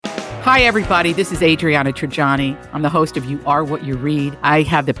Hi, everybody. This is Adriana Trajani. I'm the host of You Are What You Read. I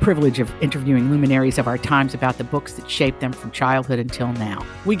have the privilege of interviewing luminaries of our times about the books that shaped them from childhood until now.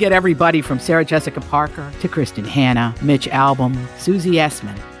 We get everybody from Sarah Jessica Parker to Kristen Hanna, Mitch Albom, Susie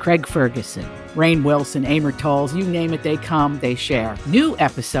Essman, Craig Ferguson, Rainn Wilson, Amor Tolls, you name it, they come, they share. New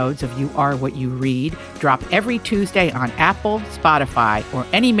episodes of You Are What You Read drop every Tuesday on Apple, Spotify, or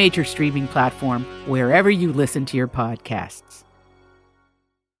any major streaming platform wherever you listen to your podcasts.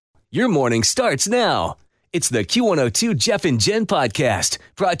 Your morning starts now. It's the Q102 Jeff and Jen podcast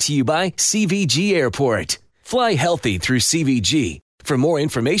brought to you by CVG Airport. Fly healthy through CVG. For more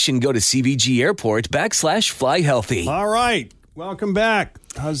information, go to CVG Airport /fly healthy. All right. Welcome back.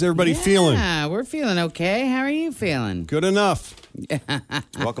 How's everybody feeling? Yeah, we're feeling okay. How are you feeling? Good enough.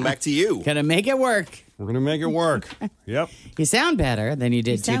 Welcome back to you. Gonna make it work. We're going to make it work. Yep. You sound better than you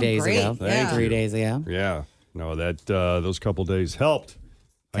did 2 days great. ago. Yeah. 3 days ago. Yeah. No, that those couple days helped.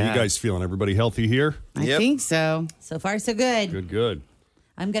 How you Yeah. guys feeling? Everybody healthy here? I think so. So far, so good. Good.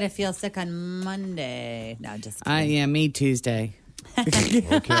 I'm going to feel sick on Monday. No, just kidding. Yeah, me Tuesday.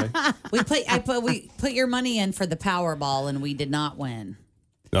 Okay. We put your money in for the Powerball, and we did not win.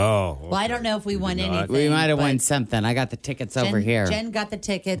 Oh. Well, I don't know if we won not. anything. We might have but won something. I got the tickets over here. Jen got the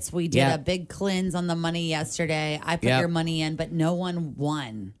tickets. We did Yeah. a big cleanse on the money yesterday. I put Yep. your money in, but no one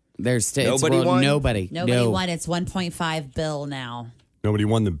won. There's Nobody won? Nobody. Nobody No. won. It's 1.5 bill now. Nobody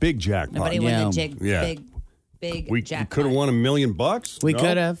won the big jackpot. Nobody won Yeah. the Yeah. big We jackpot. could have won $1 million. We No?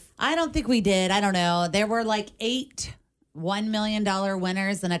 could have. I don't think we did. I don't know. There were like 8 $1 million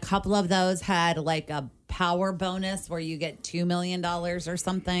winners, and a couple of those had like a power bonus where you get $2 million or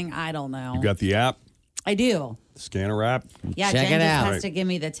something. I don't know. You got the app, I do. scanner app. Yeah, Check Jen it just out. has to give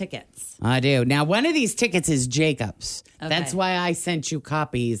me the tickets. I do. Now, one of these tickets is Jacob's. Okay. That's why I sent you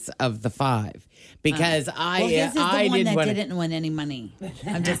copies of the 5. Because Well, his is the one didn't that wanna- didn't win any money.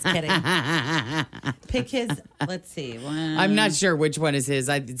 I'm just kidding. Pick his. Let's see. I'm not sure which one is his.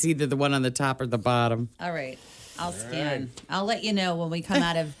 It's either the one on the top or the bottom. All right. I'll scan. I'll let you know when we come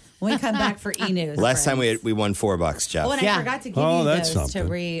back for e-news. Last time friends. we won $4, Jeff. Oh, and Yeah. I forgot to give Oh, you that's those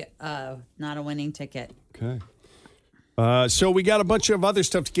something. not a winning ticket. Okay. So we got a bunch of other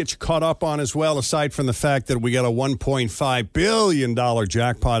stuff to get you caught up on as well, aside from the fact that we got a $1.5 billion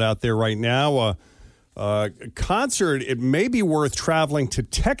jackpot out there right now. A concert it may be worth traveling to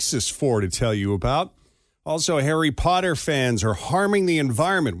Texas for to tell you about. Also, Harry Potter fans are harming the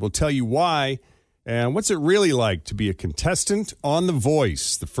environment. We'll tell you why. And what's it really like to be a contestant on The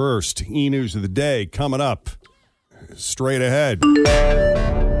Voice? The first e-news of the day coming up straight ahead.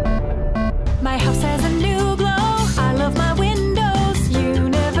 My house has a new glow. I love my windows.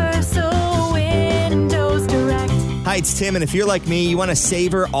 Universal Windows Direct. Hi, it's Tim, and if you're like me, you want to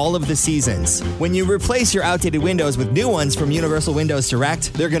savor all of the seasons. When you replace your outdated windows with new ones from Universal Windows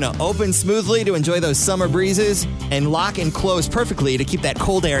Direct, they're going to open smoothly to enjoy those summer breezes and lock and close perfectly to keep that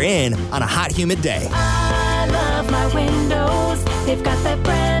cold air in on a hot, humid day. I love my windows. They've got that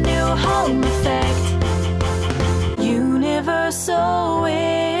brand new home effect. Universal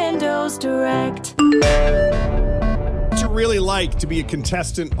Windows Direct. What's it really like to be a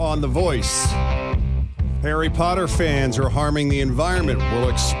contestant on The Voice? Harry Potter fans are harming the environment. We'll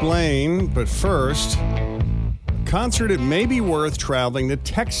explain, but first, a concert it may be worth traveling to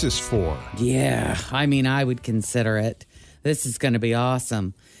Texas for. Yeah, I mean, I would consider it. This is going to be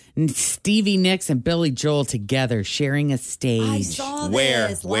awesome. And Stevie Nicks and Billy Joel together sharing a stage. I saw Where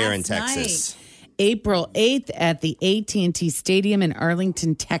this in last Texas? night. April 8th at the AT&T Stadium in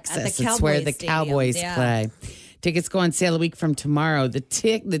Arlington, Texas. At the It's where the Cowboys Cowboys Stadium, yeah. play. Tickets go on sale a week from tomorrow. The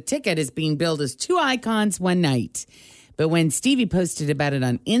ticket is being billed as 2 icons one night. But when Stevie posted about it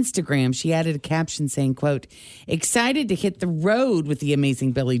on Instagram, she added a caption saying, quote, excited to hit the road with the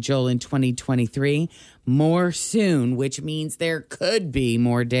amazing Billy Joel in 2023. More soon, which means there could be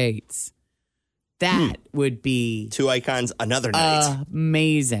more dates. That would be 2 icons another night.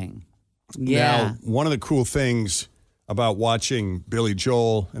 amazing. Yeah. Now, one of the cool things about watching Billy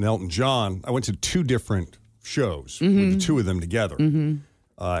Joel and Elton John, I went to 2 different shows with the 2 of them together. And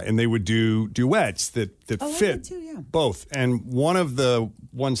they would do duets that fit too, yeah. both. And one of the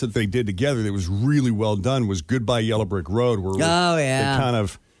ones that they did together that was really well done was Goodbye Yellow Brick Road, where yeah. they kind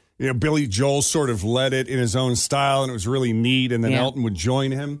of, Billy Joel sort of led it in his own style, and it was really neat. And then Yeah. Elton would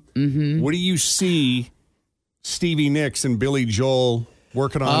join him. What do you see Stevie Nicks and Billy Joel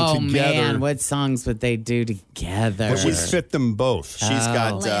working on together? Man, what songs would they do together? What would fit them both? She's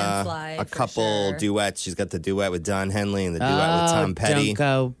got Landslide, a for couple sure. duets. She's got the duet with Don Henley and the duet with Tom Petty. Don't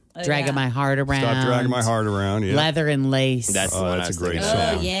go dragging yeah. my heart around. Stop dragging my heart around. Yeah. Leather and lace. That's the Oh, one that's I was a great thinking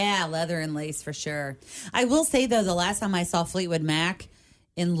song. of. Oh, yeah, leather and lace for sure. I will say, though, the last time I saw Fleetwood Mac,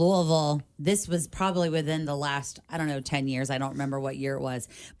 in Louisville. This was probably within the last, 10 years. I don't remember what year it was.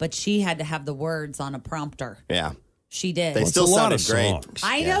 But she had to have the words on a prompter. Yeah. She did. They still a lot sounded of great. songs.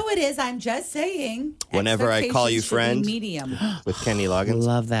 I know it is. I'm just saying. Whenever I Call You Expectations should Friend. be medium. With Kenny Loggins.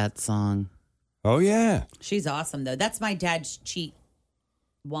 Love that song. Oh, yeah. She's awesome, though. That's my dad's cheat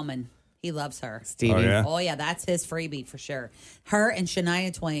woman. He loves her. Stevie. Oh, yeah? Oh, yeah. That's his freebie for sure. Her and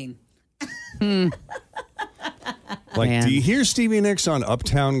Shania Twain. Like, Man. do you hear Stevie Nicks on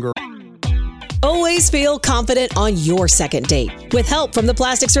Uptown Girl? Always feel confident on your second date. With help from the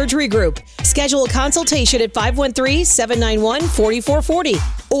Plastic Surgery Group. Schedule a consultation at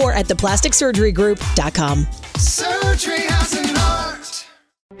 513-791-4440 or at theplasticsurgerygroup.com. Surgery has an art.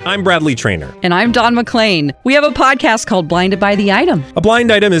 I'm Bradley Trainer. And I'm Don McClain. We have a podcast called Blinded by the Item. A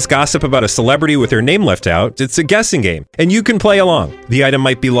blind item is gossip about a celebrity with their name left out. It's a guessing game, and you can play along. The item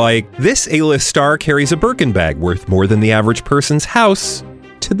might be like, this A-list star carries a Birkin bag worth more than the average person's house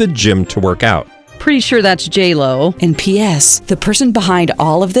to the gym to work out. Pretty sure that's J-Lo. And P.S. the person behind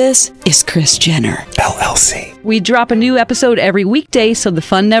all of this is Kris Jenner, LLC. We drop a new episode every weekday so the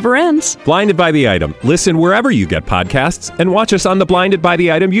fun never ends. Blinded by the Item. Listen wherever you get podcasts and watch us on the Blinded by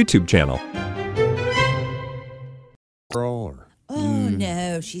the Item YouTube channel. Girl or Oh,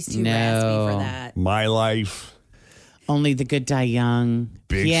 no. She's too No. raspy for that. My Life? Only the Good Die Young.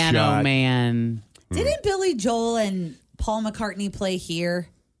 Big Piano Shot. Man. Didn't Billy Joel and Paul McCartney play here?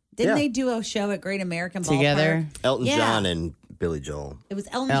 Didn't Yeah. they do a show at Great American Ballpark? Together? Elton Yeah. John and Billy Joel. It was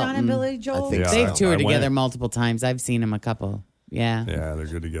Elton John and Billy Joel? I think so. They've I toured together went. multiple times. I've seen them a couple. Yeah. Yeah, they're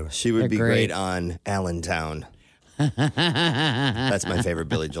good together. She would They're be great. great on Allentown. That's my favorite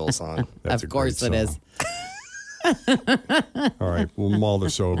Billy Joel song. That's a Of course great it song. is. All right, we'll mull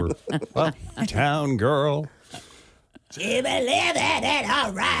this over. Uptown Girl. You believe that it's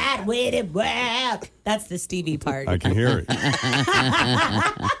all right with it, well. That's the Stevie part. I can hear it.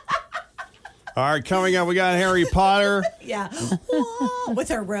 All right, coming up, we got Harry Potter. Yeah. with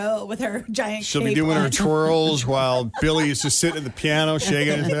her giant She'll be cape doing her on. twirls while Billy is just sitting at the piano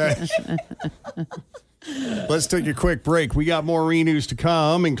shaking his head. Let's take a quick break. We got more news to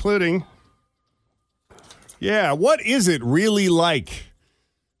come, including, what is it really like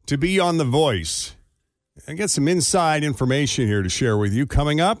to be on The Voice? I got some inside information here to share with you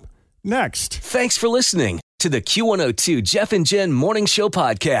coming up next. Thanks for listening to the Q102 Jeff and Jen Morning Show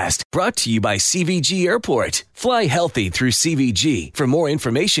podcast, brought to you by CVG Airport. Fly healthy through CVG. For more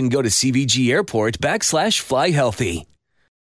information, go to CVG Airport /fly healthy.